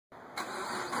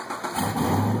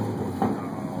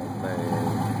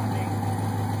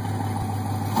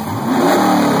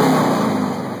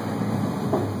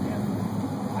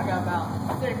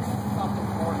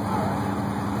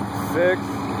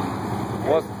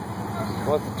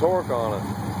What's the torque on it?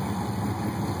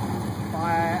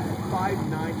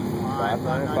 595.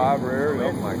 595 rear?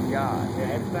 Oh my God.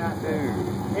 Yeah, it's fast. Dude.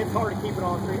 It's hard to keep it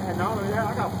on the street. And not only that,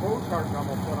 I got a pro charger I'm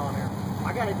going to put on there.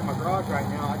 I got it in my garage right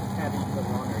now. I just haven't even put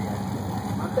it on there yet.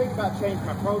 I'm thinking about changing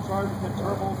my pro charger to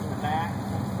turbos in the back.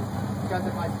 Because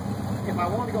if I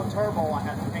want to go turbo, I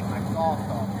have to take my exhaust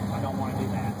off. I don't want to do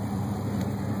that.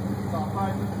 So if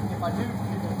I do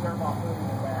use the turbo, I'll put it in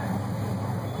the back.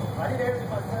 I did everything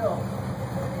myself.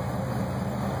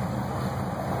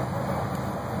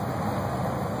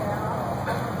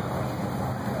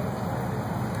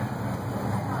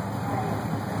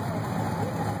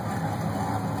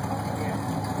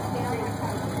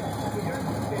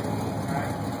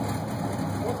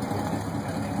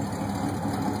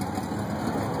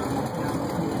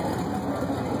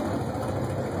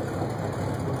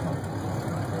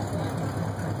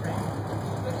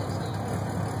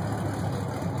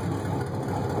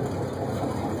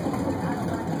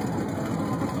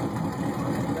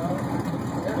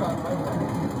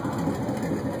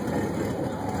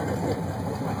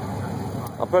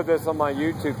 I'll put this on my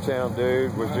YouTube channel,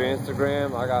 dude. With your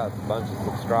Instagram, I got a bunch of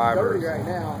subscribers. 30 right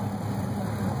now.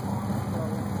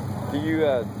 Do you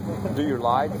do your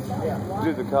lights? Yeah.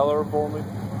 Do the color for me?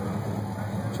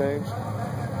 Change?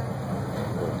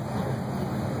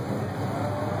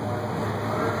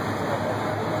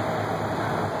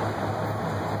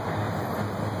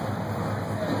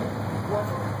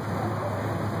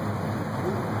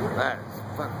 That's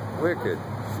fucking wicked.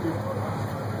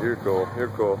 You're cool. You're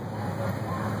cool.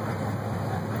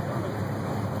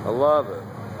 I love it.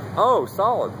 Oh,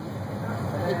 solid.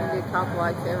 They can do top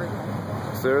lights, everything.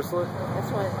 Seriously?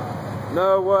 That's what.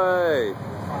 No way.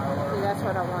 See, that's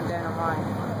what I want down on mine.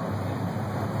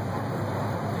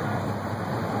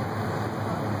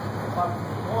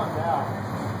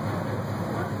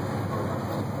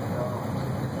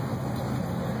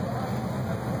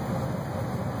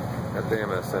 God damn,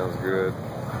 that sounds good.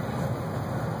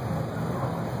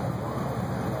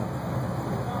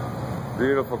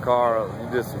 Beautiful car. You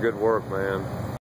did some good work, man.